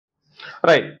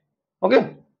Right.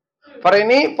 Okay. For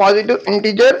any positive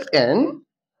integer n,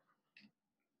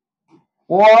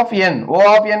 O of n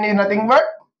is nothing but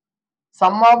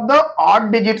sum of the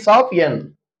odd digits of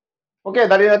n. Okay,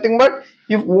 that is nothing but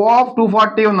if O of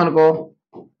 240 undanko,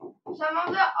 sum of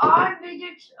the odd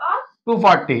digits of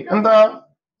 240 and the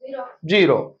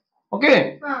 0.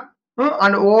 Okay.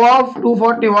 And O of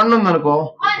 241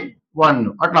 undanko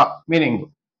 1 atla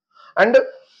meaning. And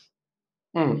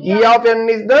E of n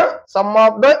is the sum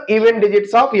of the even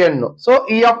digits of n. So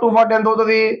E of 240 ఎంత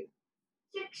అవుతుంది?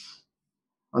 6.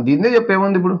 దీన్నే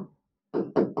చెప్పేముంది ఇప్పుడు?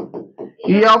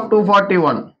 E of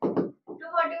 241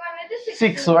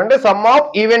 6 అంటే sum of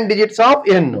even digits of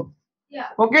n.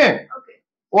 Okay.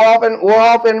 O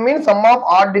of n means sum of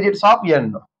odd digits of n.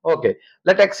 Okay.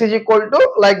 Let x is equal to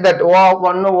like that, O of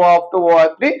 1, O of 2, O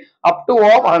of 3 up to O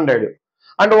of 100,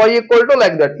 and y equal to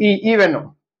like that, even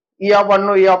E of 1,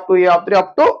 E of 2, E of 3 up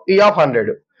to E of 100.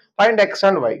 Find x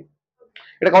and y.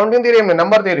 ఇక్కడ counting theory ఏం లేదు,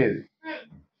 number theory ఇది.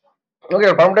 Okay,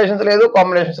 permutations లేదు,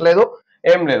 combinations లేదు,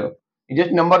 ఏం లేదు, ఇది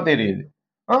just number theory ఇది.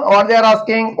 What they are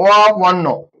asking? O of 1,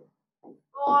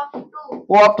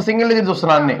 O of 2 single digit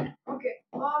చూస్తున్నా అన్ని. Okay,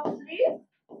 O of 3,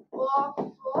 O of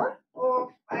 4, O of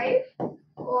 5,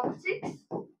 O of 6,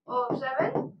 O of 7,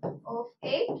 O of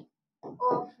 8, O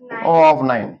of 9, O of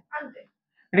 9. అంతే.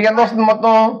 ఇది ఎంత వస్తుంది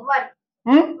మొత్తం?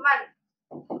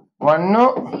 1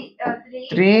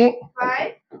 3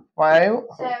 5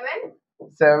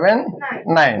 7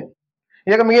 9.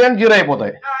 ఇక మిగిలిన 0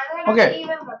 అయిపోతాయి. ఓకే,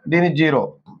 దీని 0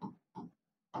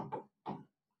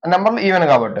 నెంబర్లు ఈవెన్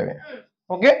కాబట్టి అవి.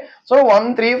 Okay, so 1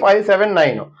 3 5 7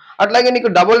 9. అట్లాగే నీకు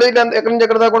డబుల్ డిజిట్ ఎక్కడి నుంచి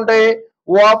ఎక్కడ దాకా ఉంటాయి?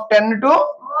 O of 10 to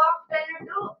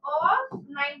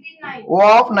O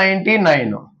of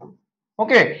 99.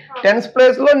 Okay, tens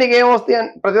place లో నీకు ఏం వస్తాయి?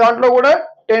 ప్రతి దాంట్లో కూడా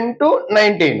 10 to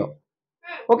 19.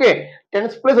 ఓకే,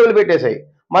 టెన్స్ ప్లేస్ వదిలిపెట్టేసాయి,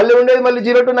 మళ్ళీ ఉండేది మళ్ళీ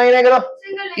 0 to 9 కదా,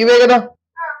 ఇవే కదా.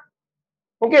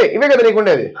 ఓకే, ఇవే కదా నీకు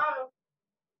ఉండేది.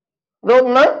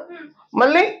 అర్థమవుతుందా?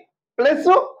 మళ్ళీ ప్లస్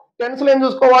టెన్స్ లో ఏం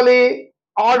చూసుకోవాలి?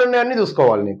 ఆడ్ ఉన్నాయన్నీ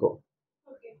చూసుకోవాలి నీకు.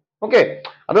 ఓకే,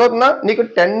 అర్థమవుతుందా? నీకు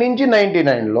 10 నుంచి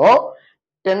 99 లో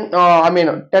 10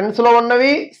 టెన్స్ లో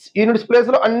ఉన్నవి యూనిట్స్ ప్లేస్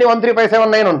లో అన్ని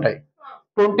 13579 ఉంటాయి.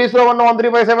 20s లో ఉన్న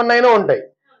 13579 ఉంటాయి.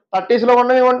 30s లో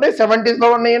ఉన్నవి ఉంటాయి. 70s లో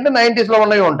ఉన్నవి అంటే 90s లో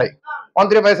ఉన్నవి ఉంటాయి.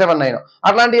 13579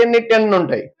 అట్లాంటివన్నీ 10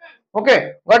 ఉంటాయి. Okay,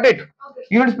 got it.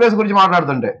 Units place గురించి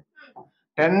మాట్లాడుతుంటే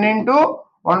 10 into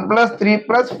 1 plus 3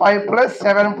 plus 5 plus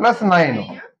 7 plus 9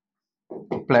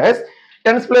 plus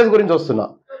tens place గురించి వస్తున్నా.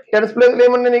 టెన్స్ ప్లేస్ లో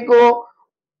ఏమున్నాయి నీకు?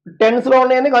 టెన్స్ లో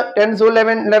ఉన్నాయని 10s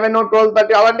 11 12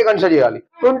 30 అలాంటివి కన్సిడర్ చేయాలి.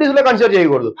 20s లో కన్సిడర్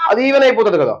చేయకూడదు, అది ఈవెన్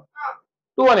అయిపోతుంది కదా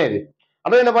 2 అనేది.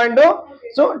 అర్థమైందా పాయింట్?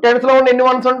 సో టెన్స్ లో ఎన్ని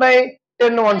వన్స్ ఉంటాయి?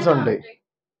 10 వన్స్ ఉంటాయి.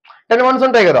 10 వన్స్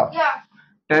ఉంటాయి కదా.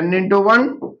 10 into 1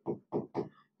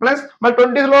 ప్లస్ మరి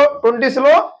 20s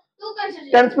లో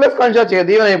టెన్స్ ప్లస్ కన్సిడర్ చేయదు,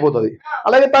 ఈవెన్ అయిపోతుంది.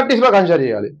 అలాగే 30s లో కన్సిడర్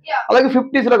చేయాలి, అలాగే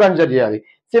 50s లో కన్సిడర్ చేయాలి,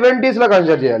 70s లో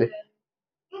కన్సిడర్ చేయాలి,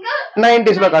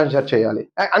 90s లో కన్సిడర్ చేయాలి.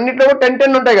 అన్నిట్లో 10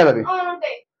 10 ఉంటాయి కదా. అవి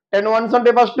 10 వన్స్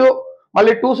ఉంటాయి ఫస్ట్,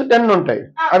 మళ్ళీ 2s 10 ఉంటాయి.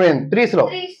 3s లో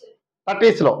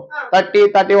 30s లో 30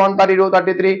 31 32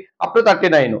 33 అప్ టు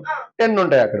 39 10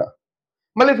 ఉంటాయి అక్కడ.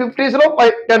 మళ్ళీ 50s లో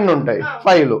 10 ఉంటాయి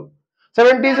 5.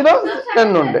 70s లో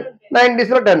 10 ఉంటాయి, 90s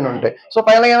లో 10 ఉంటాయి. సో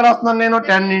ఫైనల్ గా ఏమైనా వస్తున్నాను నేను?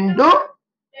 10 into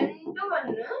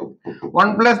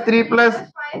 1 plus 3 plus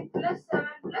 5 plus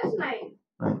 7 plus 9.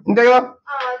 ఇంతే కదా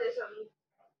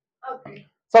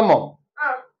సమ్.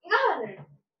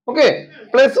 ఓకే,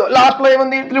 ప్లస్ లాస్ట్ లో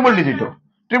ఏముంది? Triple digit.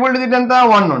 ట్రిపుల్ డిజిట్ ఎంత?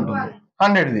 1 ఉంటుంది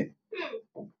 100ది.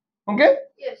 ఓకే,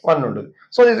 1 ఉంటుంది.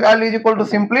 So this value is equal to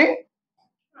simply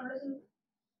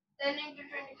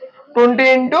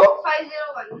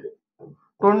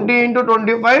 20 into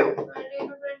 25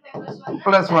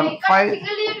 plus 1 5.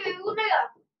 ఇవి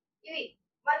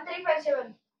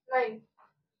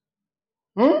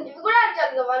కూడా యాడ్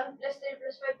చేయాలి కదా. 1 plus 3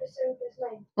 plus 5 plus 7 plus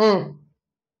 9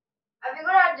 అవి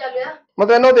కూడా యాడ్ చేయాలి కదా.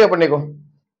 మొత్తం ఎన్ని అవుతాయి అప్పుడు నీకు?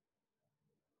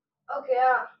 ఓకే,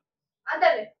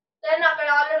 అంతేలే. 10 అక్కడ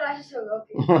ఆల్రెడీ రాసేసావు.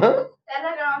 ఓకే, 10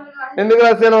 అక్కడ ఆల్రెడీ రాసేసావు. ఎందుకు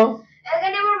రాసాను?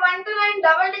 ఎందుకంటే ఇప్పుడు 1 to 9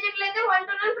 డబుల్ డిజిట్లు అయితే 1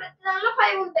 to 9 ప్రతి దానిలో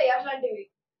 5 ఉంటాయి అట్లాంటివి.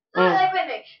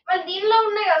 అయిపోయినాయి. మళ్ళీ దీనిలో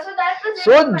ఉన్నాయి కదా. సో దట్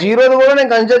సో 0 కూడా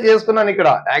నేను కన్సిడర్ చేసుకున్నాను ఇక్కడ.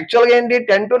 యాక్చువల్ గా ఏంటి?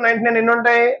 10 to 99 ఎన్ని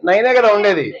ఉంటాయి? 9 కదా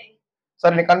ఉండేది.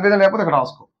 సరే, నీకు కన్ఫ్యూజన్ లేకపోతే ఇక్కడ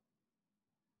రాసుకో.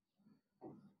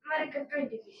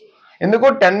 ఎందుకు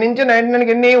 10 నుంచి 99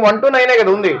 ఎన్ని? 1 to 9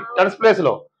 కదా ఉంది టెన్స్ ప్లేస్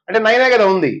లో, అంటే 9 కదా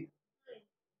ఉంది.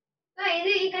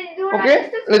 ఓకే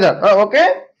లేదా? ఓకే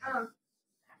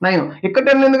 9. ఇక్కడ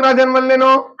 10 ఎందుకు రాశాను మళ్ళీ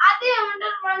నేను?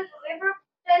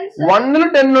 1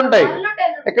 10 ఉంటాయి.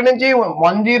 ఇక్కడ నుంచి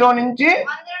 10 నుంచి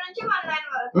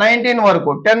 19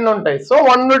 వరకు 10 ఉంటాయి. సో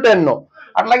 1 10.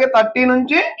 అట్లాగే 30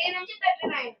 నుంచి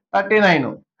 39,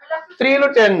 3లు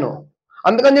 10,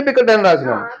 అందుకని చెప్పి ఇక్కడ 10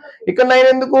 రాసినాం. ఇక్కడ 9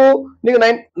 ఎందుకు, నీకు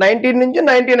 19 నుంచి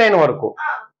 99 వరకు.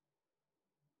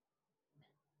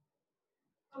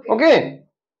 ఓకే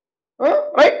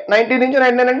రైట్, 19 నుంచి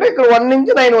 99 అంటే ఇక్కడ 1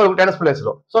 నుంచి 9 వరకు 10th ప్లేస్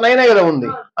లో. సో 9 కదా ఉంది,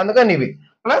 అందుకని ఇవి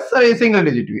ప్లస్ సింగిల్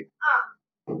డిజిట్ వి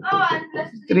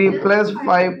 3 ప్లస్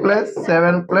 5 ప్లస్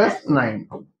 7 ప్లస్ 9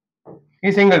 ఈ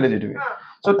సింగిల్ డిజిట్ వి.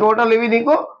 సో టోటల్ ఇవి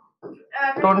నీకు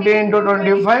 20 into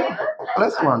 25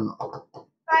 plus 1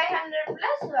 500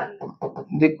 plus 1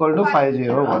 is equal to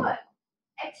 501.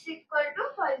 X equal to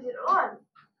 501.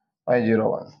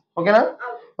 501. ఓకేనా?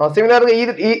 సిమిలర్ గా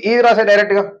ఇది రాసే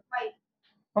డైరెక్ట్ గా.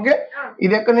 ఓకే,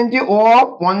 ఇది ఎక్కడి నుంచి O of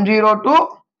 10 to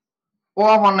O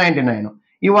of 199.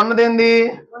 ఈ 1 ఏంది,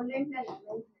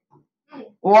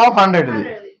 O of 100 ఇది,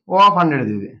 O of 100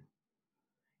 ఇది.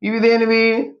 ఇవి దేనివి,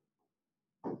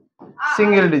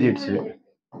 single digits.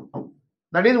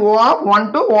 That is O of 1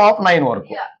 to O of 9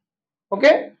 వరకు.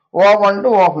 Okay, O of 1 to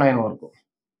O of 9 వరకు.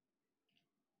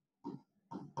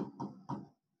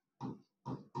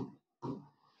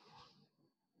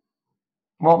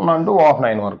 O of 1 to O of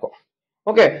 9 వరకు.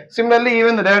 ఓకే, సిమిలర్లీ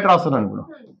ఈవెన్ డైరెక్ట్ రాస్తున్నాను ఇప్పుడు.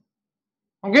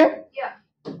 Okay,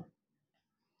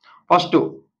 first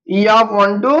E of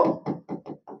 1 to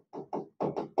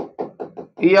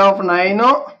E of 9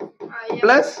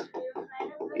 plus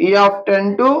E of 10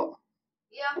 to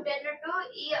E of 10 to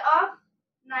E of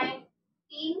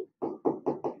 19.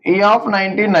 E of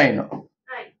 99.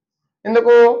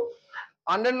 ఎందుకు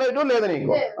 100 లో ఇటు లేదు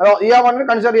నీకు, E of 100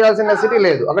 consider చేయాల్సిన నెసిటీ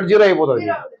లేదు, అక్కడ 0 అయిపోతుంది.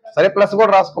 సరే ప్లస్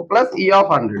కూడా రాసుకో, ప్లస్ E of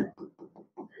 100.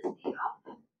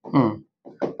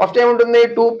 ఫస్ట్ ఏముంటుంది,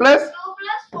 2 plus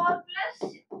 4 plus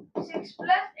 6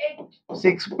 plus 8.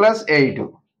 6 plus 8.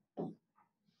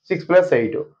 6 plus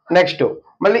 8. Next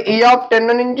మళ్ళీ E of 10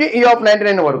 నుంచి E of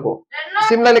 99 వరకు.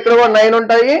 సిమిలర్ ఇక్కడ కూడా 9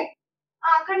 ఉంటాయి.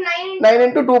 9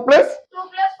 into 2 plus 2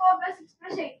 plus 4 plus 6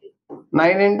 plus 8.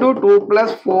 9 into 2 plus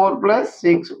 4 plus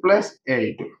 6 plus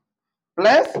 8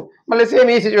 plus మళ్ళీ సేమ్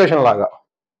ఈ సిచ్యువేషన్ లాగా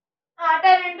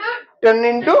 10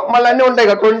 into మళ్ళీ అన్ని ఉంటాయి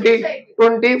కదా,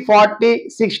 20 40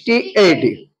 60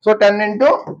 80. So 10 into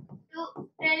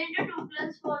 2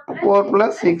 plus 4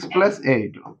 plus 6 plus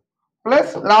 8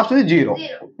 plus last ఇది 0.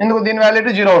 ఎందుకు, దీని వాల్యూ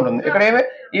 0 ఉంటుంది, ఇక్కడ ఏమి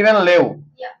ఈవెన్ లేవు,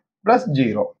 plus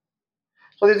 0.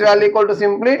 So this value equal to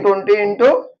simply 20 into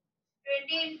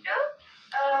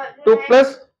 2 plus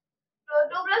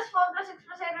 4 plus 6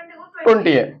 plus 8 అంటే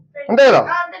 20 అంతే కదా.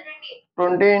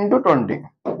 20 into 20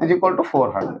 is equal to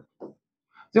 400.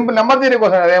 Simple number theory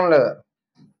కోసం, అదేం లేదు.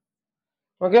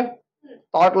 ఓకే,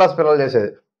 థర్డ్ క్లాస్ పిల్లలు చేసేది.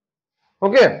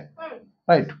 ఓకే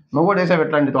రైట్, నువ్వు కూడా చేసావు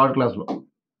ఎట్లాంటి థర్డ్ క్లాస్ లో.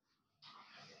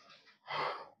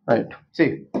 రైట్, సి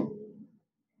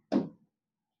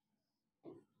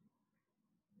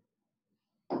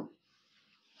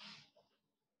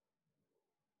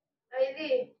ఇది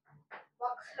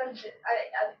బాక్స్ అంటే అదే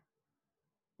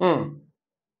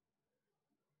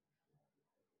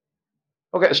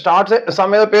ఓకే, స్టార్ట్ సెట్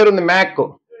సమ్ ఏదో పేరు ఉంది, Mac.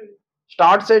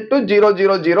 Start set to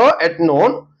 000 at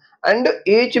noon and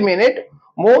each minute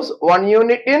moves 1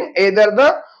 unit in either the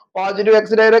positive x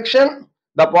direction,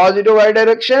 the positive y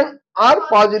direction or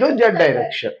positive z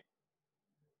direction.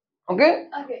 Okay,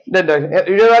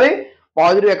 ఇది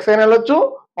positive x అయినా వెళ్ళొచ్చు,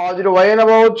 positive y అయినా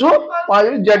రావచ్చు,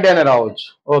 positive z అయినా రావచ్చు.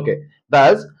 Okay,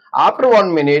 thus after 1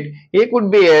 minute he could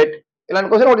be at, ఇలాంటి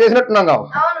question ఒకటి చేసినట్టున్నాం కదా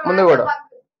ముందు కూడా,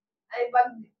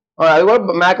 అది కూడా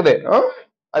మ్యాక్దే,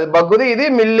 అది బగ్గుది, ఇది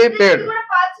milli paid.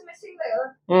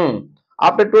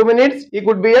 After 2 minutes he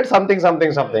could be at something.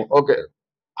 Okay,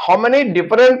 how many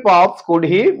different paths could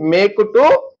he make to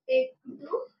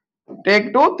take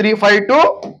to 352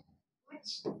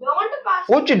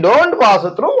 which don't pass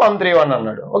through 131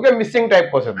 అన్నాడు. Okay, missing type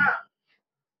question.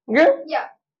 Okay,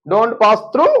 don't pass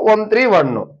through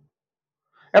 131.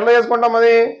 ఎట్లా చేసుకుంటాం,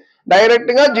 అది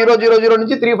direct గా 000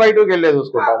 నుంచి 352కి వెళ్ళే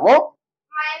చూసుకుంటాము.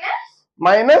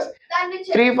 Minus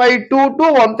 352 to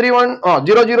 131,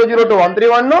 000 to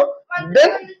 131,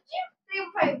 then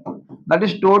that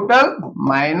is total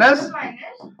minus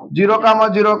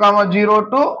 0,0,0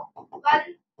 to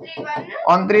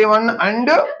 131 and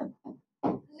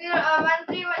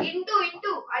 131 into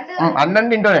అంటే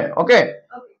ఇంటూనే. Okay,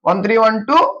 131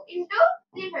 to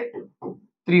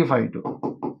 352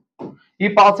 ఈ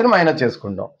పాత్స్ ని మైనస్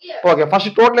చేసుకుంటాం. ఓకే,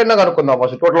 ఫస్ట్ టోటల్ ఎన్నో కనుక్కుందాం.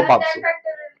 ఫస్ట్ టోటల్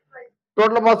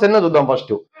పాత్స్ ఎన్నో చూద్దాం.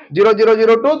 ఫస్ట్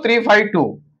 0,0,0 to 352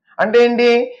 అంటే ఏంటి,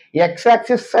 ఎక్స్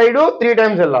యాక్సిస్ సైడ్ 3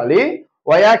 times వెళ్ళాలి,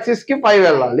 y యాక్సిస్ కి 5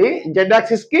 వెళ్ళాలి, z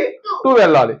యాక్సిస్ కి 2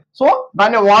 వెళ్ళాలి. సో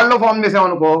దాన్ని వాల్ లో form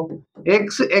చేసామనుకో, x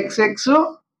x x,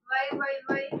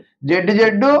 z z,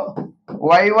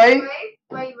 y y,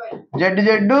 z z,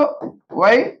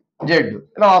 y z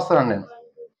ఇలా వస్తున్నాను నేను.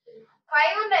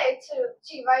 5 ఉన్నాయి x X,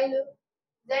 while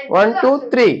Z 1 2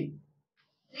 3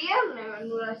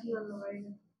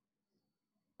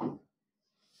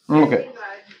 okay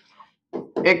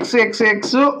x x x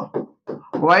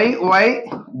y y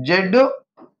z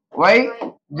y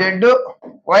z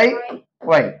y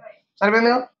y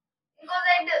సరిపోయింది కదా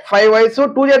 5 y's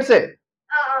 2 z's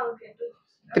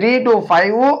 3 to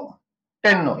 5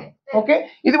 10 ఓకే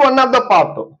ఇది one of the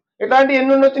part ఇట్లాంటి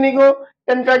ఎన్ని ఉండొచ్చు నీకు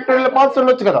 10 ఫ్యాక్టోరియల్ పార్ట్స్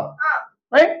ఉండొచ్చు కదా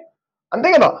రైట్ అంతే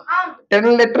కదా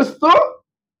 10 లెటర్స్ తో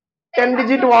 10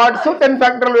 డిజిట్ వర్డ్స్ 10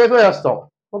 ఫ్యాక్టోరియల్ వేస్ చేస్తాం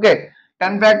ఓకే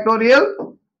 10 ఫ్యాక్టోరియల్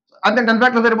అంతే 10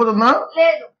 ఫ్యాక్టోరియల్ సరిపోతుందా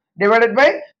లేదు డివైడెడ్ బై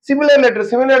సిమిలర్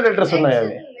లెటర్స్ ఉన్నాయి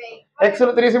అవి x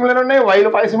లో 3 సిమిలర్ ఉన్నాయి y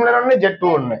లో 5 సిమిలర్ ఉన్నాయి z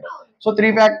 2 ఉన్నాయి so 3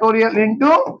 factorial into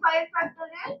 5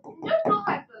 factorial into 2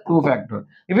 factorial 2 factorial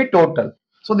ఇవి total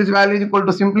so this value is equal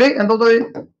to simply ఎంత అవుతుంది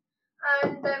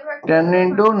and 10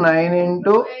 into 9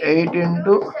 into 8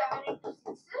 into 7 into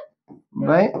 6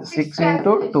 by 6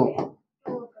 into 2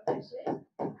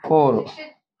 4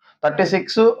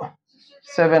 36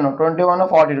 7 21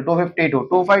 42 252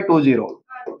 2520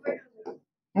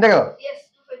 అంతే కదా yes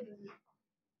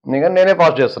 250 నేనే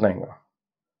పాస్ చేస్తున్నా ఇంకా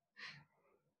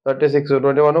 36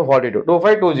 21 42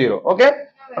 2520 ఓకే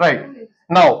రైట్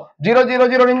నౌ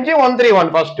 000 నుంచి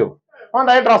 131 ఫస్ట్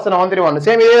రైట్ రాస్తున్నా 131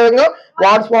 సేమ్ ఇదే విధంగా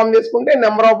వార్డ్స్ ఫామ్ చేసుకుంటే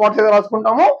నెంబర్ ఆఫ్ వార్డ్స్ ఏదో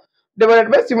రాసుకుంటాము డివైడెడ్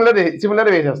బై సిమిలర్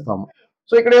వేసేస్తాము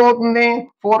సో ఇక్కడ ఏమవుతుంది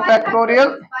 4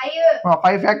 factorial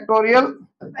 5 factorial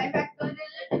 5 factorial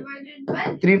divided by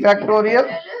 3 factorial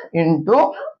into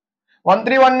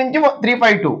 131 నుంచి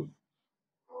 352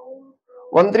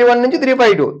 131 నుంచి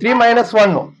 352 3 మైనస్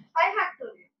 1 5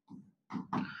 factorial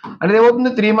అంటే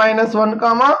ఏమవుతుంది 3 minus 1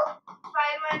 comma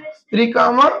 5 minus 3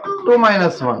 comma 2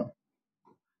 minus 1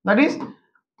 that is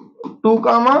 2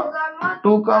 comma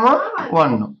 2 comma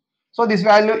 1 so this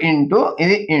value into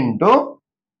ఇది into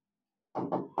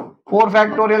 4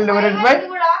 factorial divided by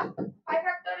కూడా 5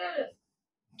 factorial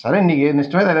సరే నీకు ఏది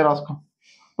ఇష్టమైతే అదే రాసుకో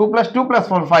 2 plus 2 plus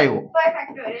 4 5 5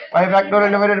 factorial 5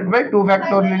 factorial divided by 2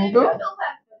 factorial into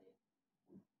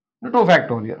 2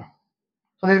 factorial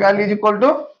so this value is equal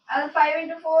to 5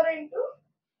 into 4 into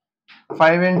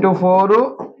 5 into 4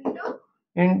 into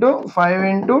into 5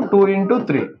 into 2 into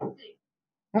 3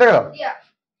 అంతే కదా yeah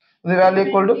the value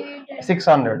equal to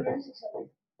 600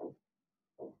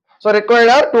 so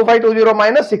required are 2520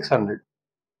 minus 600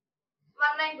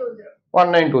 1920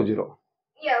 1920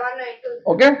 yeah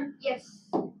 1920 okay yes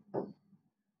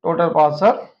total pass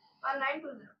sir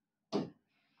 1920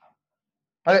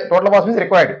 అదే total pass means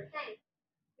required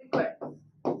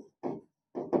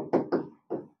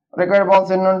required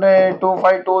pass ఎన్ని ఉంటాయి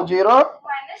 2520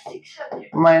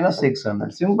 minus 600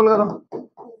 600 simple కదా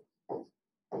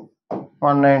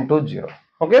 1920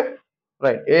 okay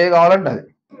right ఏది కావాలంటే అది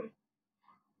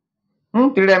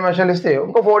 3 డైమెన్షన్లు ఇస్తే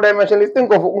ఇంకో 4 డైమెన్షన్లు ఇస్తే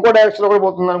ఇంకో డైరెక్షన్ ఒకటి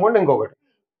పోతుంది అనుకోండి ఇంకొకటి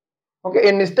ఓకే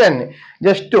ఎన్ని ఇస్తే అన్ని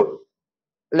జస్ట్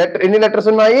లెటర్ ఎన్ని లెటర్స్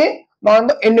ఉన్నాయి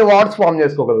దాంతో ఎన్ని వర్డ్స్ ఫామ్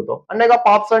చేసుకోగలుగుతాం అనేగా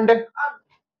పాత్స్ అంటే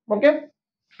ఓకే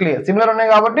క్లియర్ సిమిలర్ ఉన్నాయి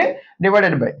కాబట్టి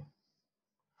డివైడెడ్ బై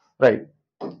రైట్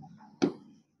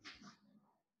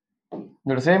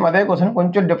ఇక్కడ సేమ్ అదే క్వశ్చన్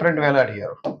కొంచెం డిఫరెంట్ వేలో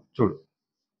అడిగారు చూడు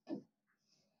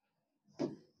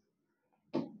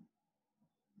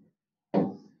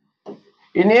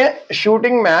in a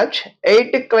shooting match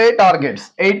 8 clay targets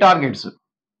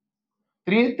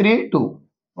 3 3 2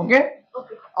 okay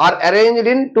are arranged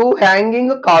in 2 hanging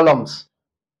columns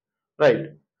right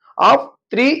of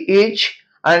 3 each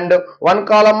and 1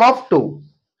 column of 2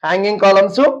 hanging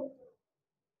columns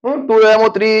 2 ఏమో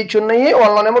 3 each ఉన్నాయి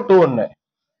 1 ఏమో 2 ఉన్నాయి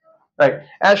right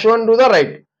as shown to the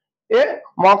right a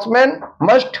marksman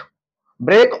must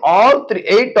break all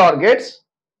 8 targets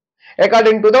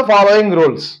according to the following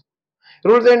rules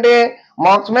ఏంటి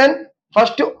మార్క్స్మెన్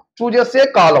first choose చేసే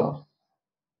column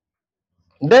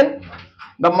then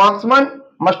the మార్క్స్మెన్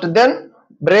must then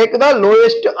break the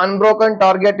lowest unbroken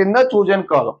target in the chosen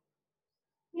column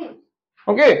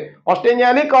okay first ఏం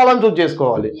చేయాలి కాలం choose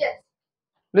చేసుకోవాలి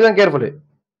listen carefully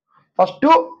first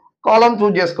కాలం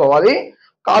choose చేసుకోవాలి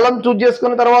కాలం choose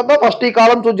చేసుకున్న తర్వాత first ఈ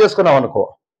కాలం choose చేసుకున్నాం అనుకో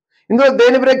ఇందులో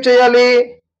దేని బ్రేక్ చేయాలి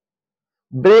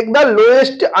break the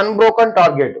lowest unbroken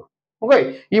target okay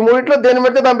ఈ మూడిట్లో దేని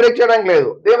పెడితే దాన్ని బ్రేక్ చేయడానికి లేదు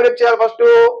దేని బ్రేక్ చేయాలి ఫస్ట్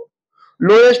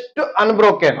లోయెస్ట్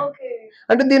అన్బ్రోకెన్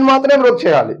అంటే దీన్ని మాత్రమే బ్రేక్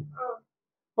చేయాలి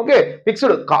ఓకే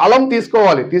ఫిక్స్డ్ కాలం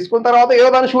తీసుకోవాలి తీసుకున్న తర్వాత ఏదో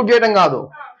దాన్ని షూట్ చేయడం కాదు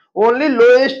ఓన్లీ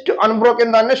లోయెస్ట్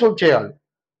అన్బ్రోకెన్ దాన్నే షూట్ చేయాలి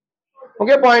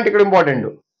ఓకే పాయింట్ ఇక్కడ important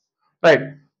right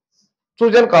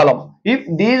chosen column if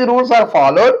these rules are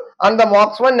followed and the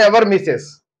మార్క్స్మెన్ never missus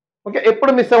okay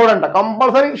ఎప్పుడు మిస్ అవ్వడంట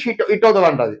కంపల్సరీ హిట్ అవుతుంది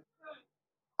అంట అది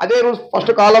అదే రూల్స్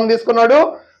ఫస్ట్ కాలం తీసుకున్నాడు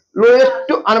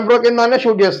లోయెస్ట్ అన్బ్రోకెన్ దాన్నే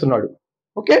షూట్ చేస్తున్నాడు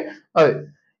ఓకే అది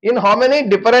In how many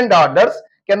different orders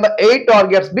can the 8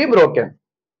 targets be broken?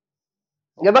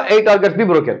 కదా 8 targets be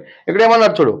broken. ఇక్కడ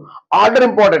ఏమన్నారు చూడు, ఆర్డర్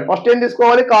ఇంపార్టెంట్. ఫస్ట్ ఏం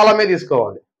తీసుకోవాలి, కాలమే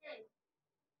తీసుకోవాలి.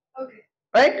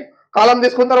 రైట్, కాలం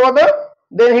తీసుకున్న తర్వాత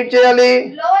దేని హిట్ చేయాలి,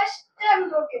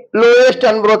 లోయెస్ట్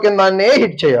అన్బ్రోకెన్ దాన్ని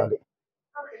హిట్ చేయాలి.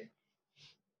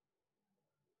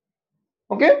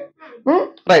 Okay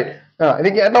right. ఇది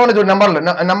ఎట్లా ఉంది చూడు,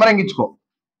 నెంబర్ ఎంగించుకో.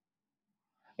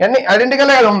 అన్ని ఐడెంటికల్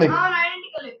కదా ఉంది.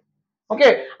 ఓకే,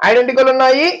 ఐడెంటికల్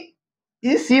ఉన్నాయి.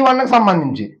 ఇది C1 కి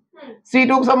సంబంధించి,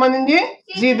 C2 కి సంబంధించి,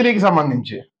 C3 కి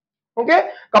సంబంధించి. ఓకే,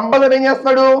 కంపల్సరీ ఏం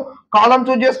చేస్తాడు, కాలం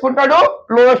చూజ్ చేసుకుంటాడు,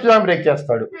 లోయెస్ట్ దాన్ని బ్రేక్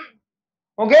చేస్తాడు.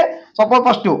 Okay, suppose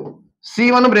first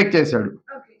C1 break చేశాడు.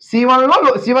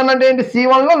 C1 అంటే ఏంటి,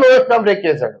 C1 లో లోయెస్ట్ దాన్ని బ్రేక్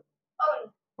చేశాడు.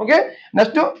 ఓకే,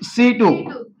 నెక్స్ట్ C2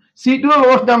 లో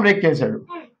లోయెస్ట్ దాన్ని బ్రేక్ చేశాడు.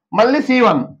 మళ్ళీ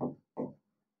C1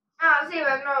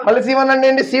 అంటే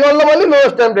ఏంటి, C1 లో మళ్ళీ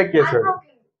లోయెస్ట్ దాన్ని బ్రేక్ చేశాడు,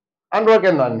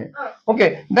 అన్బ్రోకెన్ దాన్ని. ఓకే,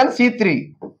 దెన్ C3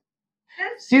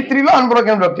 లో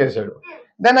అన్బ్రోకెన్ బ్రేక్ చేశాడు.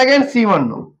 దెన్ అగైన్ C1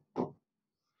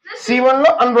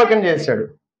 లో అన్బ్రోకెన్ చేశాడు.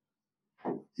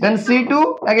 Then C2,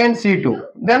 again C2,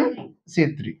 then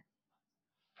C3.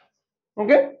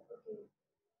 Okay,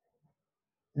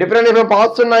 different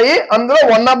paths ఉన్నాయి. అందులో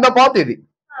వన్ ఆఫ్ ద పాత్ ఇది,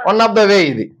 వన్ ఆఫ్ ద వే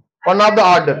ఇది, one of the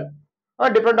order.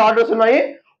 Different orders ఉన్నాయి,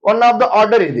 one of the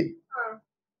order ఇది.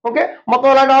 Okay, మొత్తం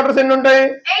అలాంటి ఆర్డర్స్ ఎన్ని ఉంటాయి,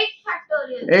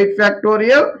 8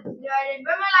 ఫ్యాక్టోరియల్.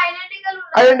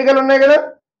 ఐడెంటికల్ ఉన్నాయి కదా,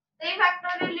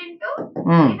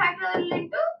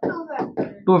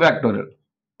 2 ఫ్యాక్టోరియల్.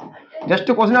 జస్ట్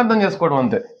క్వశ్చన్ అర్థం చేసుకోవడం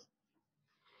అంతే.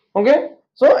 ఓకే,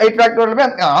 సో 8 ఫ్యాక్టోరియల్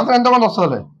ఆన్సర్ ఎంతమంది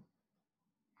వస్తుంది.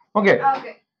 ఓకే,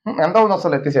 ఎంతమంది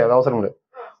వస్తుంది తీసేది అవసరం లేదు,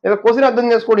 ఏదో క్వశ్చన్ అర్థం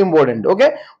చేసుకోవడం ఇంపార్టెంట్. ఓకే,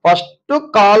 ఫస్ట్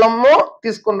కాలమ్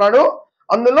తీసుకున్నాడు,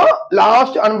 అందులో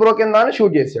లాస్ట్ అన్బ్రోకెన్ దాన్ని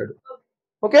షూట్ చేశాడు.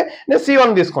 ఓకే, నేను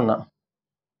C1 తీసుకున్నా,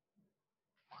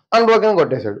 అన్బ్రోకెన్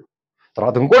కొట్టేశాడు.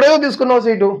 తర్వాత ఇంకోటి ఏదో తీసుకున్నావు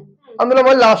C2, అందులో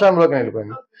మళ్ళీ లాస్ట్ అన్బ్రోకెన్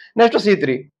వెళ్ళిపోయింది. Next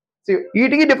C3.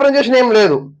 వీటికి డిఫరెన్షియేషన్ ఏం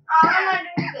లేదు,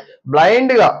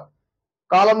 బ్లైండ్ గా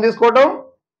కాలం తీసుకోవటం.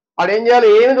 అది ఏం చేయాలి,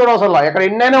 ఏమి చూడవసరం, ఎక్కడ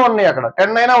ఎన్నైనా ఉన్నాయి, అక్కడ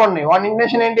 10 అయినా ఉన్నాయి. వాడి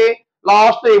ఇంటెన్షన్ ఏంటి,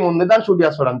 లాస్ట్ ఏముంది దాన్ని షూట్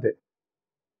చేస్తాడు అంతే.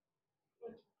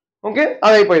 ఓకే,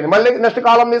 అది అయిపోయింది. మళ్ళీ నెక్స్ట్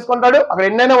కాలం తీసుకుంటాడు, అక్కడ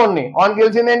ఎన్నైనా ఉన్నాయి. వానికి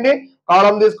తెలిసింది ఏంటి,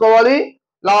 కాలం తీసుకోవాలి,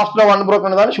 లాస్ట్ లో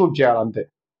అన్బ్రోకెన్ దాన్ని షూట్ చేయాలి అంతే,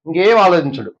 ఇంకేం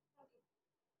ఆలోచించడు.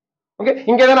 ఓకే,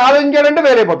 ఇంకేదైనా ఆలోచించాడంటే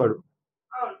ఫెయిల్ అయిపోతాడు.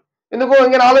 ఎందుకు,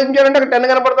 ఇంకేమైనా ఆలోచించాడంటే అక్కడ 10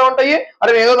 కనపడతా ఉంటాయి,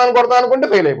 అరే ఏదో దాన్ని కొడతా అనుకుంటే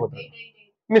ఫెయిల్ అయిపోతాడు,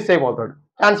 మిస్ అయిపోతాడు,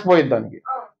 ఛాన్స్ పోయిద్ది దానికి.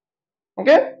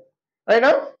 ఓకే,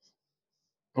 రైటా,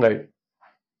 రైట్.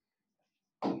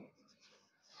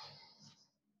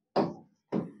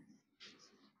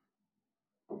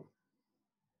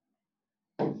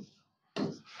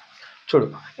 చూడు,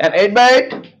 an 8x8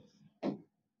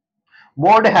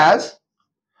 board has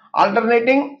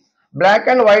alternating black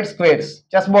and white squares,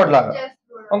 chessboard laga.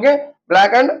 Okay,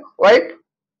 black and white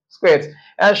squares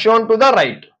as shown to the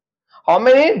right. How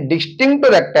many distinct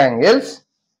rectangles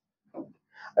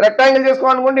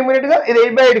చేసుకోవాలనుకుంటే ఇమీడియట్ గా ఇది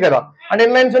 8x8 కదా, అంటే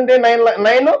ఎన్ని లైన్స్ ఉంటాయి,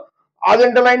 9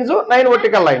 horizontal lines, 9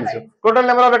 vertical lines. Total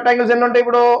number of rectangles ఎన్ని ఉంటాయి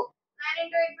ఇప్పుడు,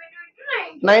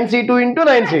 9C2 into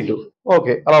 9C2.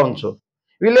 ఓకే, అలా ఉంచు.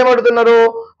 వీళ్ళు ఏమడుతున్నారు,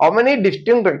 how many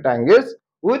distinct rectangles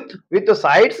with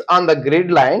sides on the grid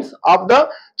lines of the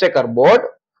checkerboard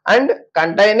and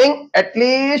containing at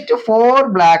least 4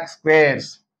 black squares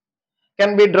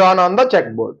can be drawn on the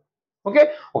checkboard. Okay,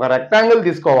 ఒక rectangle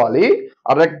తీసుకోవాలి, ఆ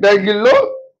rectangle లో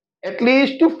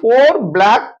at least 4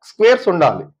 black squares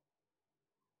ఉండాలి.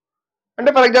 అంటే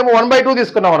for example 1/2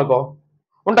 తీసుకున్నాం అనుకో,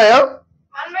 ఉంటాయా,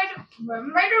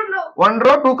 1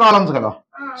 row 2 columns కదా.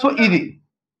 సో ఇది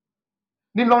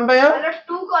దీంట్లో ఉంటాయా,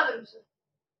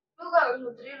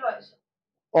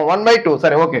 1/2.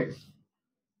 సరే, ఓకే,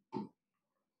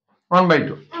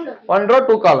 1/2, 1 row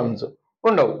 2 columns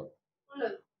ఉండవు.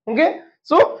 ఓకే,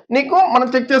 సో నీకు మనం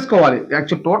చెక్ చేసుకోవాలి.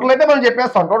 యాక్చువల్ టోటల్ అయితే మనం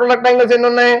చెప్పేస్తాం. టోటల్ రెక్టాంగిల్స్ ఎన్ని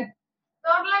ఉన్నాయి,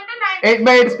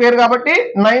 8x8 స్క్వేర్ కాబట్టి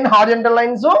 9 horizontal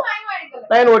lines,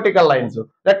 9 vertical lines.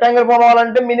 Rectangle form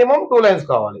అవ్వాలంటే మినిమం 2 లైన్స్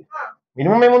కావాలి.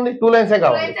 మినిమం ఏముంది, 2 లైన్సే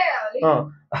కావాలి.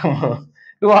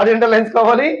 2 హారిజాంటల్ లైన్స్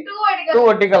కావాలి, 2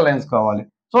 వర్టికల్ లైన్స్ కావాలి.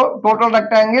 So total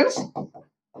rectangles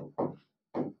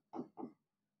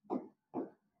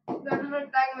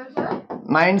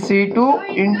 9C2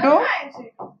 into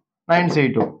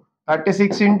 9C2,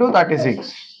 36 into 36,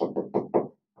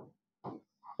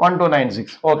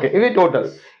 1296. Okay, ఇది టోటల్.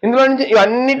 ఇందులో నుంచి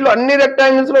ఇవన్నిట్లో అన్ని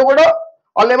రెక్టాంగిల్స్ లో కూడా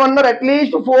వాళ్ళు ఏమన్నారు,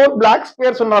 at least 4 black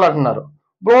squares ఉండాలంటున్నారు.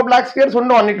 4 black squares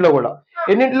ఉండవు అన్నిట్లో కూడా.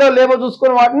 ఎన్నింటిలో లేవో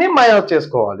చూసుకొని వాటిని మైనస్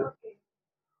చేసుకోవాలి,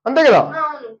 అంతే కదా.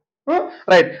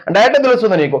 రైట్, డైరెక్ట్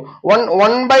తెలుస్తుంది నీకు.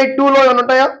 1/2 లో ఏమైనా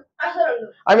ఉంటాయా,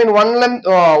 I mean one length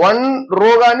one రో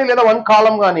కానీ లేదా వన్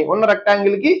కాలం కానీ ఉన్న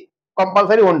రెక్టాంగిల్ కి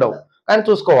కంపల్సరీ ఉండవు, కానీ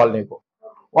చూసుకోవాలి నీకు.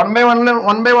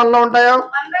 1/1 లో ఉంటాయా?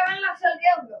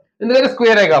 ఎందుకంటే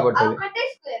స్క్వేరే కాబట్టి.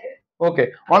 ఓకే.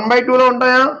 1/2 లో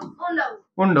ఉంటాయా?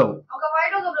 ఉండవు.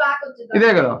 ఇదే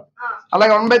కదా.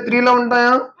 అలాగే 1/3 లో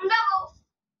ఉంటాయా?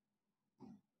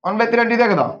 1/3 అంటే ఇదే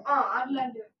కదా,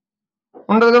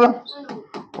 ఉండదు కదా.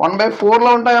 1/4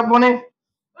 లో ఉంటాయా పోనీ?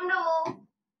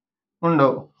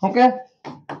 ఉండవు. ఓకే.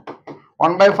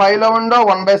 1/5 లో ఉండవు,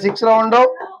 1/6 లో ఉండవు,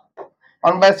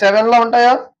 1/7 లో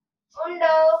ఉంటాయా?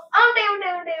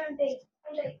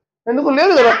 ఎందుకు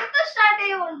లేదు కదా.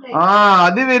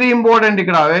 అది వెరీ ఇంపార్టెంట్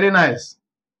ఇక్కడ. Very nice.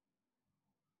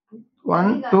 1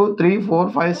 2 3 4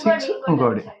 5 6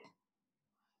 ఇంకోటి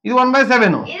ఇది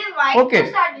 1/7. ఓకే.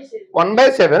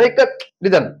 1/7 ఇక్కడ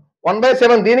రిజన్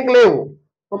 1/7 దీనికి లేవు.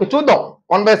 ఓకే చూద్దాం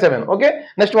 1/7. ఓకే.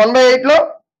 నెక్స్ట్ 1/8 లో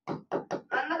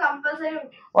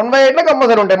 1/8 లో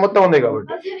కంపల్సరీ ఉంటాయి, మొత్తం ఉంది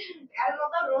కాబట్టి.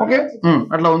 ఓకే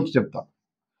అట్లా ఉంచి చెప్తా.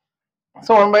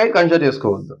 సో 1/8 కన్సిడర్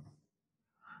చేసుకోవద్దు.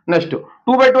 నెక్స్ట్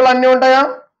 2/2 లో అన్ని ఉంటాయా?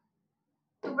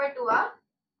 2/2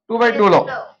 లో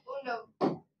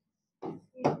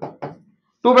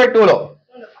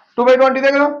 2/2 అంటే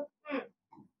ఇదే కదా.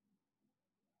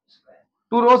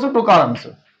 2 rows 2 columns,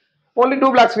 only 2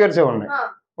 black squares ఉన్నాయి.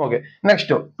 ఓకే.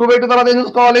 నెక్స్ట్ 2/2 తర్వాత ఏం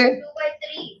చూసుకోవాలి?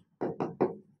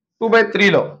 2/3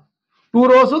 లో 2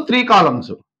 rows 3 columns,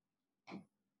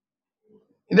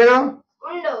 ఇదే కదా.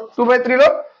 2/3 లో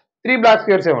 3 బ్లాక్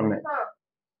స్క్వేర్స్ ఉన్నాయి.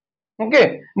 ఓకే.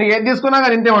 నీకు ఏది తీసుకున్నా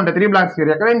కానీ ఇంతే ఉంటాయి, 3 బ్లాక్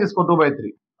స్క్వేర్. ఎక్కడేం తీసుకో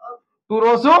 2/3. 2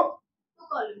 rows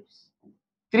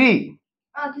 3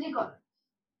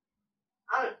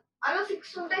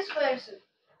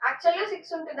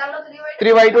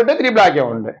 3 వైట్ ఉంటే 3 బ్లాక్ ఏ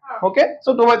ఉంటాయి. ఓకే. సో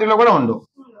 2/3 లో కూడా ఉండు.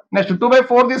 నెక్స్ట్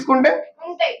 2/4 తీసుకుంటే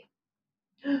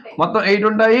మొత్తం 8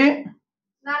 ఉంటాయి,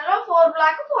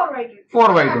 4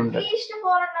 వైట్ ఉంటాయి.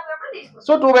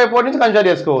 సో 2/4 నుంచి కన్సిడర్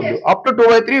చేసుకోవద్దు. Up to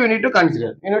 2/3 you need to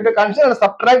consider. You need to consider and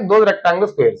subtract those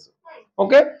rectangular squares.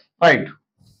 Okay right.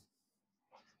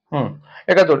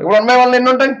 ఇక చూడు ఇప్పుడు 1/1 ఎన్ని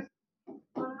ఉంటాయి?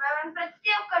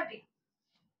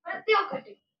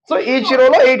 సో ఈచ్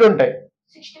రోలో 8 ఉంటాయి,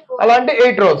 అలాంటి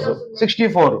 8 rows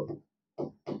 64.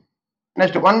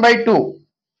 నెక్స్ట్ 1/2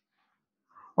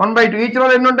 ఈచ్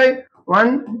రోలో ఎన్ని ఉంటాయి?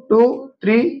 1 2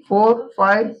 3 4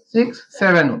 5 6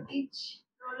 7.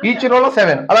 ఈచ్ రోలో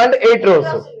 7, అలాంటి 8 rows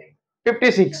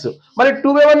 56. మరి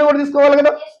 2/1 కూడా తీసుకోవాలి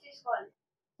కదా.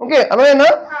 ఓకే అదేనా.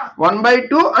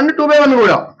 1/2 అండ్ 2/1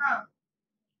 కూడా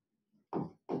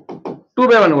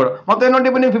 2/1 కూడా మొత్తం ఎన్ని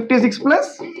ఉంటాయి? ఇప్పుడు 56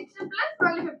 ప్లస్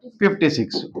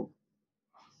 56.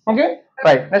 Okay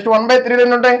right. నెక్స్ట్ 1/3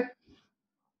 ఎన్ని ఉంటాయి?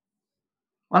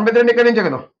 1/3 ఇక్కడ నుంచే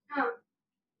కదా.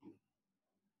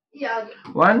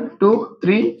 1 2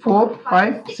 3 4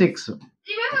 5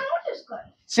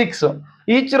 6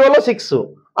 ఈచ్ రోలో 6,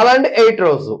 అలాంటి 8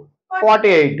 rows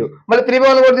 48. మళ్ళీ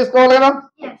 3/1 కూడా తీసుకోవాలి కదా.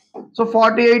 So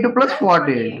 48 plus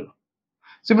 48.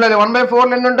 సిమిలర్లీ 1/4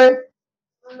 ఎన్ని ఉంటాయి?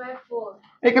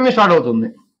 ఇక్కడ నుంచి స్టార్ట్ అవుతుంది.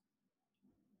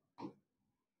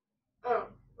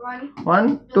 1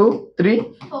 2 3.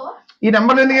 ఈ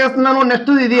నెంబర్లు ఎందుకు వేస్తున్నాను?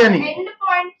 నెక్స్ట్ ఇది అని,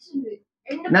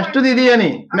 నెక్స్ట్ ఇది అని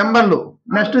నెంబర్లు,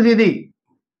 నెక్స్ట్ ఇది,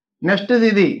 నెక్స్ట్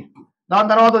ఇది, దాని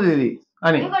తర్వాత ఇది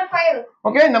అని.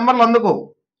 ఓకే నెంబర్లు అందుకు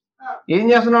ఏం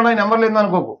చేస్తున్నాడు, ఈ నెంబర్లు ఏంది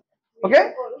అనుకోకు. ఓకే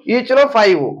ఈచ్ లో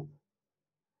 5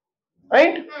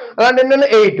 రైట్. అలాంటి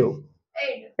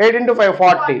 8 into 5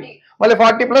 40. మళ్ళీ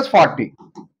 40 ప్లస్ 40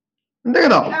 అంతే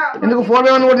కదా. ఎందుకు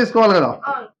 4/1 కూడా తీసుకోవాలి కదా.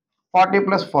 40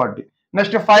 ప్లస్ 40.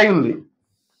 నెక్స్ట్ 5 ఉంది.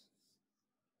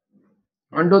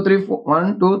 1 2 3 4 1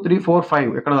 2 3 4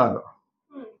 5 ఎక్కడ దాకా.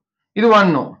 ఇది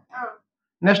 1.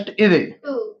 నెక్స్ట్ ఇది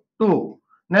 2.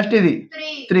 నెక్స్ట్ ఇది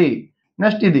 3.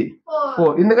 నెక్స్ట్ ఇది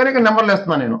 4. ఎందుకని ఇక్కడ నెంబర్లు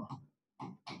వేస్తున్నాను నేను.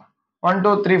 1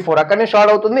 2 3 4 అక్కడనే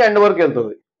స్టార్ట్ అవుతుంది, ఎండ్ వరకు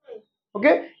వెళ్తుంది.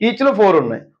 ఓకే ఈచ్ లో 4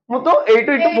 ఉన్నాయి. మొత్తం 8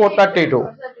 into 4 32.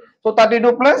 So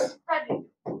 32 plus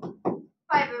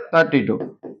 32.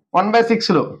 1/6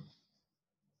 లో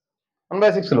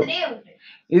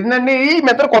ఇదండి. ఈ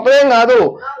మెథడ్ కొత్తగా ఏం కాదు.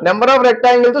 నెంబర్ ఆఫ్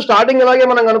రెక్టాంగిల్స్ స్టార్టింగ్ ఇలాగే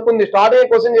మనం కనుక్కుంది. స్టార్టింగ్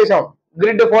క్వశ్చన్ చేసాం.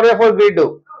 గ్రిడ్ 4/4 గ్రిడ్,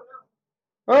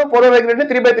 4/5 గ్రిడ్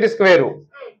 3/3 స్క్వేర్,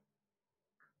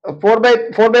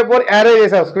 4/4 యారే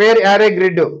చేసాం, స్క్వేర్ యారే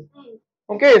గ్రిడ్.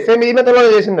 ఓకే సేమ్ ఈ మెథడ్ లో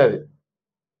చేసింది అది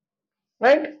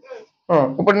రైట్.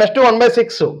 ఇప్పుడు నెక్స్ట్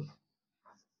 1/6.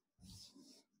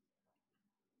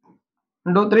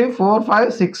 1 2 3 4 5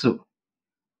 6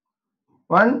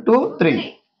 1 2 3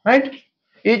 రైట్.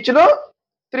 ఈచ్ లో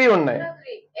 3 ఉన్నాయి.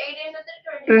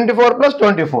 24 ప్లస్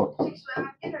 24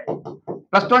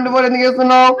 ప్లస్ 24 ఎందుకు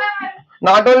చేస్తున్నావు?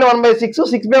 నాట్ ఓన్లీ 1/6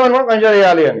 6/1 కూడా కన్సిడర్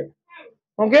చేయాలి అని.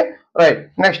 Okay right.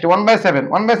 నెక్స్ట్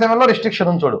 1/7 లో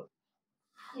రిస్ట్రిక్షన్ చూడు.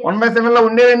 1/7 లో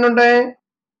ఉండేవి ఎన్ని ఉంటాయి?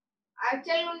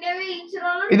 యాక్చువల్ ఉండేవి ఈచ్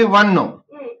రోలో ఇది 1.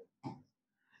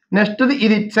 నెక్స్ట్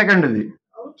ఇది సెకండ్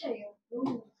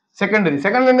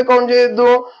సెకండ్ ఎందుకు కౌంట్ చేయొద్దు?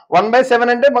 1/7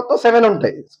 అంటే మొత్తం 7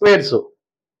 ఉంటాయి స్క్వేర్స్.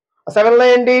 7 లో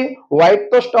ఏంటి వైట్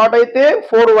తో స్టార్ట్ అయితే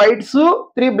 4 వైట్స్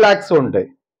 3 బ్లాక్స్ ఉంటాయి.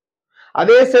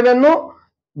 అదే 7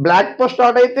 బ్లాక్ తో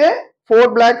స్టార్ట్ అయితే 4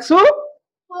 బ్లాక్స్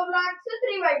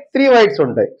 3 వైట్స్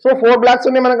ఉంటాయి. సో 4 బ్లాక్స్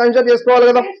ఉన్నాయి మనం కన్సిడర్ చేసుకోవాలి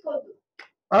కదా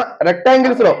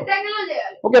రెక్టాంగిల్స్ లో.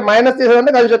 ఓకే మైనస్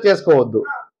చేసేదంటే కన్సిడర్ చేసుకోవద్దు.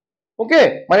 ఓకే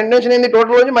మన ఇంటెన్షన్ ఏంది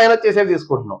టోటల్ నుంచి మైనస్ చేసేది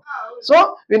తీసుకుంటున్నాం. So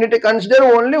we need to consider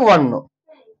only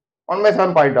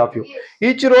 1/7 point of view.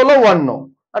 Each రోలో 1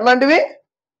 అట్లాంటివి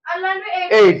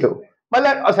 8 మళ్ళీ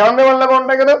 7/1 లాగా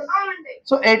ఉంటాయి కదా.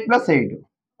 సో 8 + 8.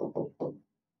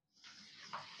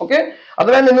 ఓకే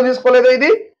అర్థమైంది ఎందుకు తీసుకోలేదు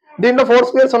ఇది? దీంట్లో 4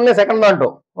 స్క్వేర్స్ ఉన్నాయి సెకండ్ దాంట్లో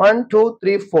 1 2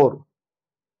 3 4.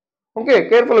 ఓకే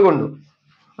కేర్ఫుల్గా ఉండు.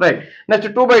 Right next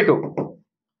 2/2.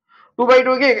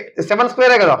 2/2కి 7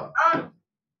 స్క్వేరే కదా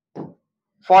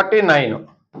 49.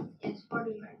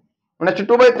 నెక్స్ట్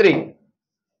 2/3.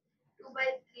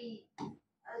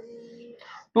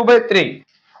 2/3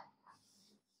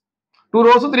 2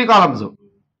 rows 3 columns.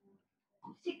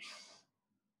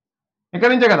 ఇక్కడ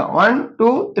నుంచే కదా 1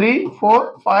 2 3 4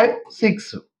 5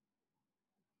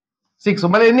 6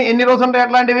 మళ్ళీ ఎన్ని రోస్ ఉంటాయి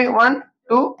అట్లాంటివి? 1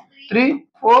 2 3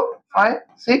 4 5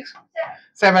 6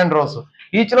 7 rows.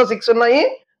 ఈచ్ లో 6 ఉన్నాయి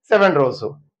 7 rows.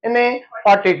 ఎన్ని?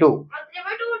 42.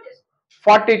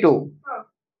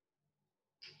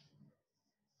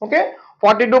 ఓకే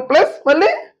 42 ప్లస్ మళ్ళీ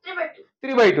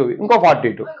 3/2 ఇంకో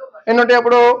 42 ఎన్ని ఉంటాయి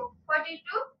అప్పుడు?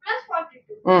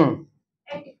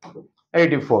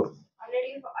 84.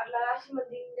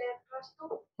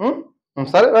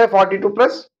 సరే 42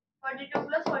 ప్లస్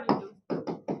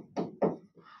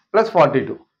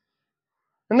 42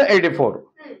 84.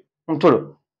 చూడు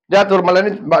జాగ్రత్త మళ్ళీ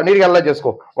నీట్గా ఎలా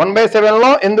చేసుకో. 1/7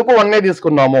 లో ఎందుకు 1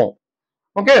 తీసుకున్నాము?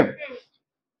 ఓకే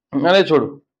అదే చూడు.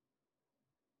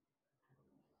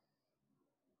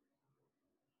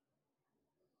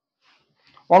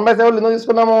 1/7 ఎందుకు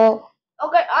తీసుకున్నాము?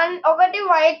 ఒకటి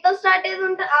వైట్ తో స్టార్ట్ అయ్యేది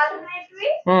ఉంటే ఆల్టర్నేటివ్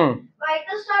వైట్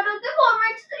తో స్టార్ట్ అవుతే 4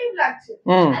 వైట్స్ 3 బ్లాక్స్.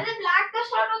 అదే బ్లాక్ తో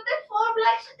స్టార్ట్ అవుతే 4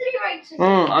 బ్లాక్స్ 3 వైట్స్.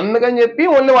 అందుకని చెప్పి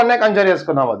ఓన్లీ 1 కన్సిడర్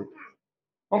చేసుకున్నాం అది.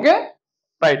 ఓకే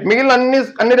రైట్ మిగిలిన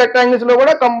అన్ని రెక్టాంగిల్స్ లో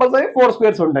కూడా కంపల్సరీ 4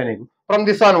 స్క్వేర్స్ ఉంటాయి నీకు ఫ్రమ్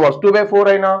దిస్ ఆన్వర్డ్స్. 2/4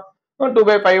 అయినా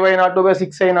 2/5 అయినా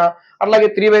 2/6 అయినా అట్లాగే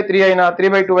 3/3 అయినా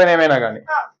 3/2 అయినా ఏమైనా కానీ.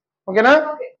 ఓకేనా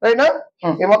రైట్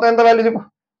ఈ మొత్తం ఎంత వాల్యూ చెప్పు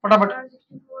ఫటాఫట్.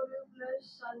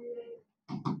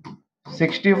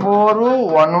 64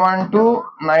 112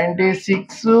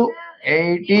 96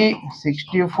 80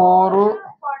 64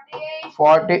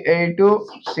 48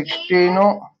 16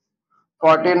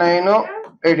 49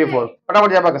 84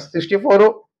 ఫటాఫట్ చెప్పాక. 64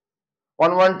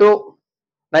 112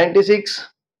 96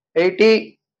 80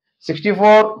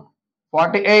 64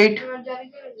 48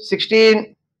 16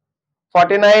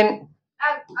 49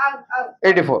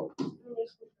 84.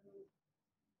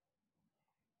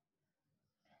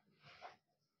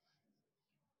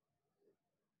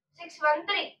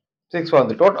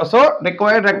 613 total. So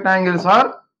required rectangles are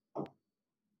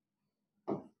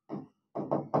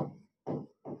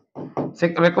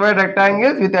 6 required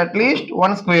rectangles with at least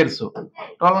 1 square. So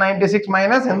 1296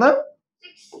 minus in the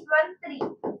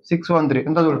 613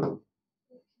 ఎంత చూడు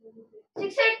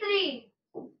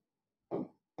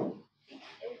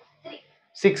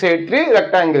 683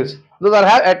 rectangles. Those are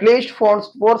have at least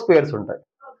 4 squares ఉంటాయి.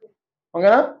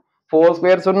 ఓకేనా 4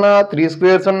 స్క్వేర్స్ ఉన్నా 3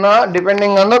 స్క్వేర్స్ ఉన్నా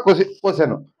depending on the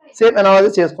question same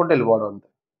analysis చేసుకుంటూ వెళ్ళిపోవడం అంతే.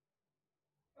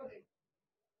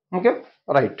 ఓకే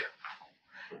రైట్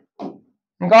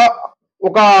ఇంకా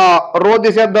ఒక రో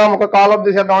తీసేద్దాం ఒక కాలం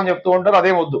తీసేద్దాం అని చెప్తూ ఉంటారు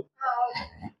అదేం వద్దు.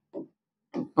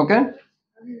 ఓకే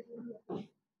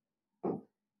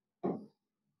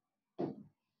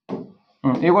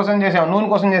ఈ క్వశ్చన్ చేసావా నూన్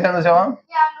క్వశ్చన్ చేసాను చూసావా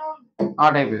ఆ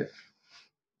టైప్ ఇది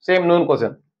same noon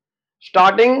question.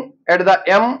 Starting at the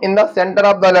M in the center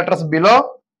of the letters below.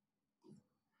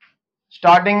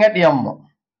 Starting at M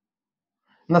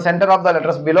in the center of the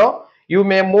letters below, you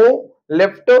may move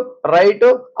left, right,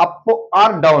 up or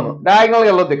down. Diagonal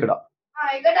వెళ్ళొద్దు ఇక్కడ.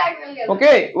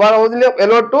 Okay వాళ్ళు వదిలే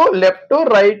yellow to left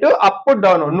right up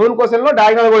down. Noon question లో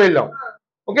diagonal కూడా వెళ్ళాం.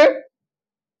 Okay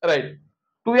right.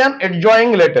 To an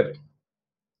adjoining letter,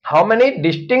 how many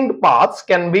distinct paths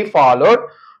can be followed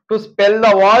to spell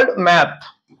the word math?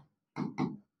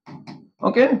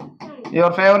 Okay, your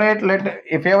favorite letter,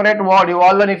 favorite word, you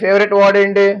all know your favorite word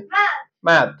ఏంటి?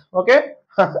 Math. Okay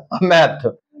math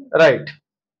right.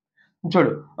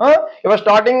 చూడు you are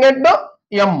starting at the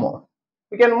M,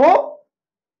 you can move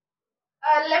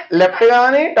left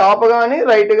గానీ top గానీ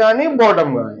right గానీ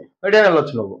bottom గానీ ఎటైనా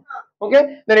వెళ్ళొచ్చు నువ్వు. Okay,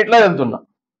 నేను ఇట్లా వెళ్తున్నా.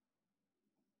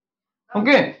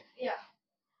 Okay, Yeah.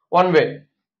 1 వే,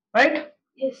 రైట్?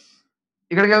 Yes.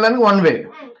 ఇక్కడికి వెళ్ళడానికి 1 వే.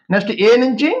 నెక్స్ట్ ఏ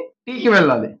నుంచి టీకి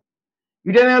వెళ్ళాలి.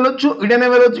 ఇటైనా వెళ్ళొచ్చు, ఇటైనా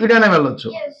వెళ్ళొచ్చు, ఇటైనా వెళ్ళొచ్చు.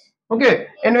 Yes. ఓకే,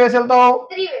 ఎన్ని వేస్ వెళ్తావు?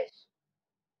 3 ways.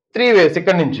 3 వేస్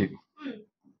ఇక్కడ నుంచి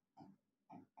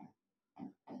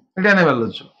ఇటైనా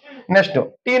వెళ్ళొచ్చు. నెక్స్ట్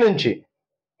టీ నుంచి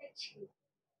H.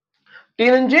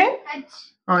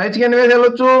 హెచ్కి ఎన్ని వేస్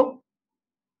వెళ్ళొచ్చు?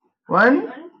 1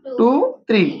 2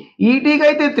 3. ఈ టీకి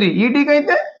అయితే 3, ఈ టీకి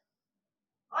అయితే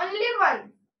Only 1.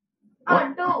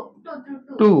 2.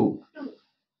 2.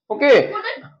 ఓకే,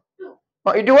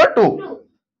 ఇటు కూడా 2.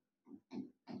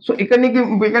 సో ఇక్కడ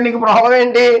నీకు ప్రాబ్లం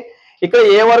ఏంటి? ఇక్కడ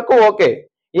ఏ వరకు ఓకే,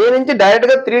 ఏ నుంచి డైరెక్ట్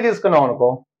గా 3 తీసుకున్నాం అనుకో,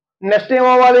 నెక్స్ట్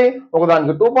ఏమవ్వాలి?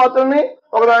 ఒకదానికి 2 పాత్స్ ఉన్నాయి,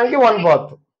 ఒకదానికి 1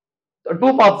 పాత్. 2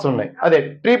 పాత్స్ ఉన్నాయి, అదే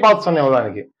 3 పాత్స్ ఉన్నాయి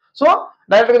ఒకదానికి. సో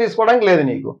డైరెక్ట్ గా తీసుకోవడానికి లేదు,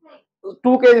 నీకు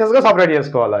 2 కేజెస్ గా సపరేట్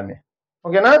చేసుకోవాలని.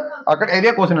 ఓకేనా? అక్కడ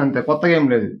ఇదే క్వశ్చన్ అంతే, కొత్తగా ఏం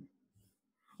లేదు.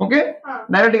 ఓకే,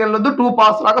 డైరెక్ట్ గా వెళ్ళొద్దు, 2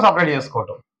 పాత్స్ లాగా సపరేట్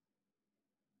చేసుకోవటం.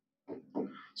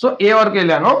 సో ఏ వరకు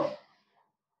వెళ్ళాను.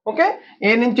 ఓకే, ఏ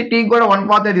నుంచి టీ కూడా 1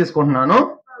 పాతే తీసుకుంటున్నాను.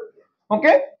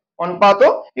 Okay, 1 path.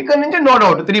 ఇక్కడ నుంచి no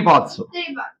doubt 3 paths.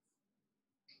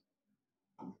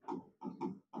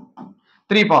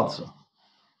 3 paths.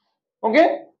 Okay,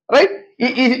 right?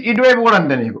 ఇటువైపు కూడా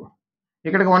అంతే, నీకు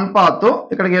ఇక్కడికి 1 పాత్,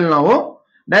 ఇక్కడికి వెళ్ళినావు,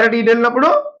 డైరెక్ట్ ఇటు వెళ్ళినప్పుడు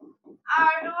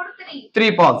 3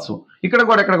 పాత్స్. ఇక్కడ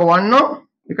కూడా ఇక్కడికి 1,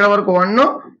 ఇక్కడ వరకు 1,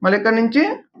 మళ్ళీ ఇక్కడ నుంచి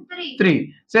 3.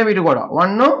 సేమ్ ఇటు కూడా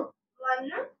 1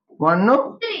 1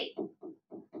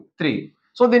 3.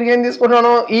 సో దీనికి ఏం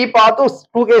తీసుకుంటున్నాను? ఈ పాత్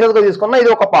 2 కేసెస్ గా తీసుకున్నా, ఇది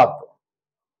ఒక పాత్.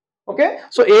 ఓకే,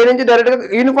 సో ఏ నుంచి డైరెక్ట్ గా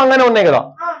యూనిఫామ్ గానే ఉన్నాయి కదా.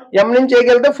 ఎం నుంచి ఏకి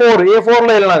వెళ్తే 4, ఏ 4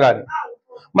 లో వెళ్ళినా కానీ,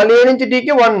 మళ్ళీ ఏ నుంచి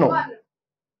టీకి 1.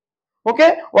 ఓకే,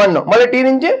 1, మళ్ళీ టీ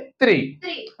నుంచి 3.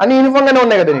 అన్ని యూనిఫామ్ గానే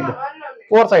ఉన్నాయి కదా నీకు,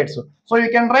 4 sides. So you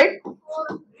can write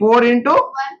 4 into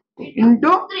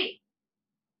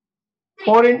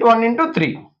 1 into 3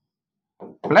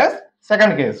 plus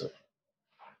second case.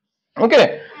 Okay,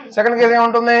 second case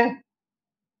ఏముంటుంది?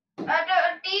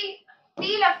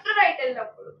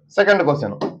 Second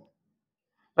question,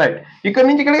 right? ఇక్కడ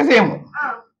నుంచి ఇక్కడికి సేమ్.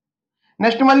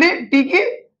 నెక్స్ట్ మళ్ళీ టీకి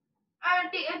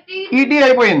ఈటీ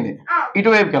అయిపోయింది,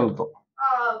 ఇటువైపుకి వెళ్తాం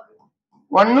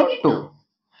 1 2.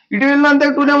 ఇటు వెళ్ళినా అంతే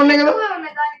 2 ఉన్నాయి కదా,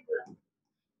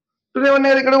 2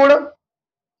 ఉన్నాయి కదా ఇక్కడ కూడా.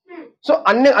 సో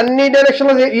అన్ని డైరెక్షన్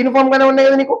లో యూనిఫామ్ గానే ఉన్నాయి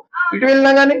కదా నీకు. ఇటు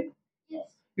వెళ్ళినా కానీ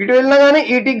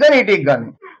ఈటీకి కానీ ఈటీకి కానీ,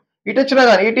 ఇటు వచ్చినా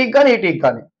కానీ ఈటీకి కానీ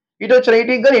ఇటు వచ్చిన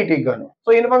ఈటీకి కానీ, సో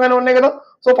యూనిఫామ్ గానే ఉన్నాయి కదా.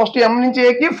 సో ఫస్ట్ ఎం నుంచి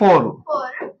ఏకి 4,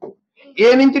 ఏ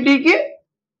నుంచి టీకి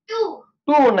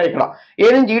 2 ఉన్నాయి. ఇక్కడ ఏ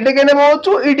నుంచి ఈటీకైనా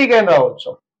రావచ్చు, ఈటీకైనా రావచ్చు.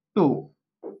 2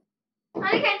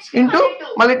 ఇంటూ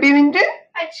మళ్ళీ టీ నుంచి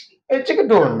హెచ్కి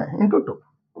 2 ఉన్నాయి, ఇంటూ 2.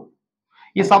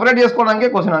 ఈ సపరేట్ చేసుకోవడానికి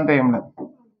క్వశ్చన్ అంతే, ఏం లేదు.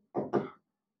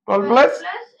 12 ప్లస్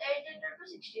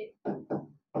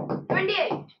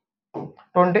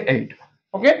 28.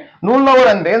 ఓకే, నూనెలో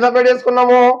కూడా అంతే. ఏం సపరేట్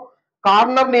చేసుకున్నాము?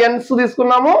 కార్నర్ ఎన్స్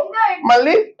తీసుకున్నాము,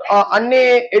 మళ్ళీ అన్ని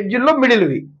ఎడ్జిల్లో మిడిల్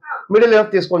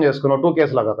ఎన్స్ తీసుకొని చేసుకున్నాం 2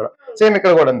 కేసు లాగా. అక్కడ సేమ్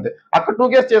ఇక్కడ కూడా అంతే. అక్కడ 2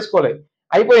 కేసు చేసుకోలేదు,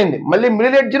 అయిపోయింది. మళ్ళీ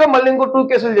మిడిల్ ఎడ్జ్ లో మళ్ళీ ఇంకో 2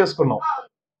 కేసులు చేసుకున్నాం.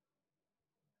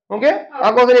 ఓకే, ఆ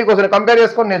కోసం ఈ కోసం కంపేర్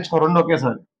చేసుకొని నేర్చుకో, 2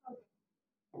 ఒకేసారి.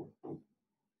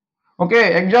 ఓకే,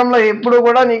 ఎగ్జామ్ లో ఎప్పుడు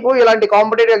కూడా నీకు ఇలాంటి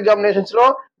కాంపిటేటివ్ ఎగ్జామినేషన్స్ లో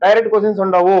డైరెక్ట్ క్వశ్చన్స్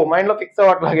ఉండవు, మైండ్ లో ఫిక్స్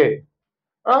అవ్వట్లాగే.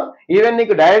 ఈవెన్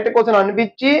నీకు డైరెక్ట్ క్వశ్చన్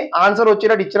అనిపించి ఆన్సర్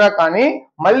వచ్చేటట్టు ఇచ్చినా కానీ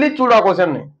మళ్ళీ చూడు ఆ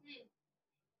క్వశ్చన్ ని.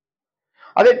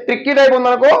 అదే ట్రిక్కీ టైప్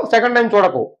ఉందనుకో సెకండ్ టైం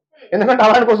చూడకు, ఎందుకంటే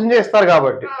అలాంటి క్వశ్చన్ ఇస్తారు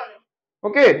కాబట్టి.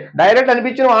 ఓకే, డైరెక్ట్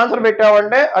అనిపించిన ఆన్సర్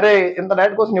పెట్టావంటే అరే ఇంత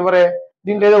డైరెక్ట్ క్వశ్చన్ ఇవ్వరే,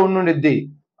 దీంట్లో ఏదో ఉండిద్ది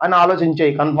అని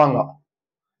ఆలోచించేయి కన్ఫామ్ గా.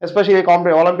 Especially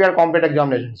olympiad competitive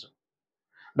examinations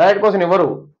direct question ఇవ్వరు.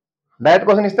 డైరెక్ట్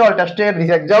క్వశ్చన్ ఇస్తే వాళ్ళు టెస్ట్ చేయరు.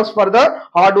 This exams for the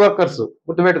hard workers,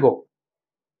 గుర్తుపెట్టుకో.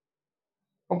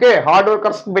 ఓకే, హార్డ్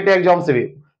వర్కర్స్ పెట్టే ఎగ్జామ్స్ ఇవి.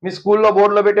 మీ స్కూల్లో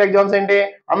బోర్డులో పెట్టే ఎగ్జామ్స్ ఏంటి?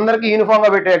 అందరికి యూనిఫామ్ గా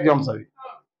పెట్టే ఎగ్జామ్స్ అవి.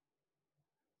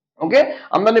 ఓకే,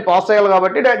 అందరినీ పాస్ చేయాలి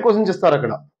కాబట్టి డైరెక్ట్ క్వశ్చన్స్ ఇస్తారు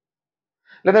అక్కడ.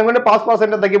 లేదంటే పాస్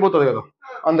అంటే తగ్గిపోతుంది కదా,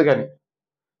 అందుకని.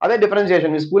 అదే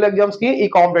డిఫరెన్షియేషన్ మీ స్కూల్ ఎగ్జామ్స్ కి ఈ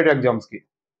కాంపిటేటివ్ ఎగ్జామ్స్ కి.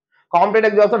 కాంపిటేటివ్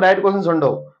ఎగ్జామ్స్ లో డైరెక్ట్ క్వశ్చన్స్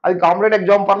ఉండవు. అది competitive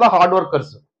exam for the hard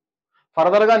workers,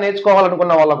 further గా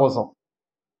నేర్చుకోవాలనుకున్న వాళ్ళ కోసం.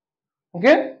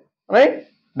 Okay, right?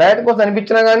 డైరెక్ట్ క్వశ్చన్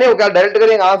అనిపించినా కానీ ఒకవేళ డైరెక్ట్ గా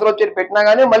నీకు ఆన్సర్ వచ్చి పెట్టినా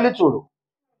కానీ మళ్ళీ చూడు,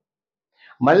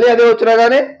 మళ్ళీ అదే వచ్చినా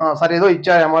కానీ సరే ఏదో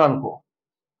ఇచ్చారేమో అనుకో.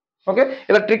 ఓకే,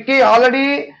 ఇలా ట్రిక్ ఆల్రెడీ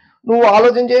నువ్వు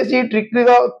ఆలోచన చేసి ట్రిక్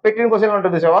గా పెట్టిన క్వశ్చన్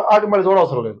ఉంటుంది చూసావా, వాటి మళ్ళీ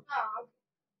చూడవసరం లేదు.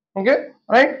 Okay,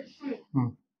 right?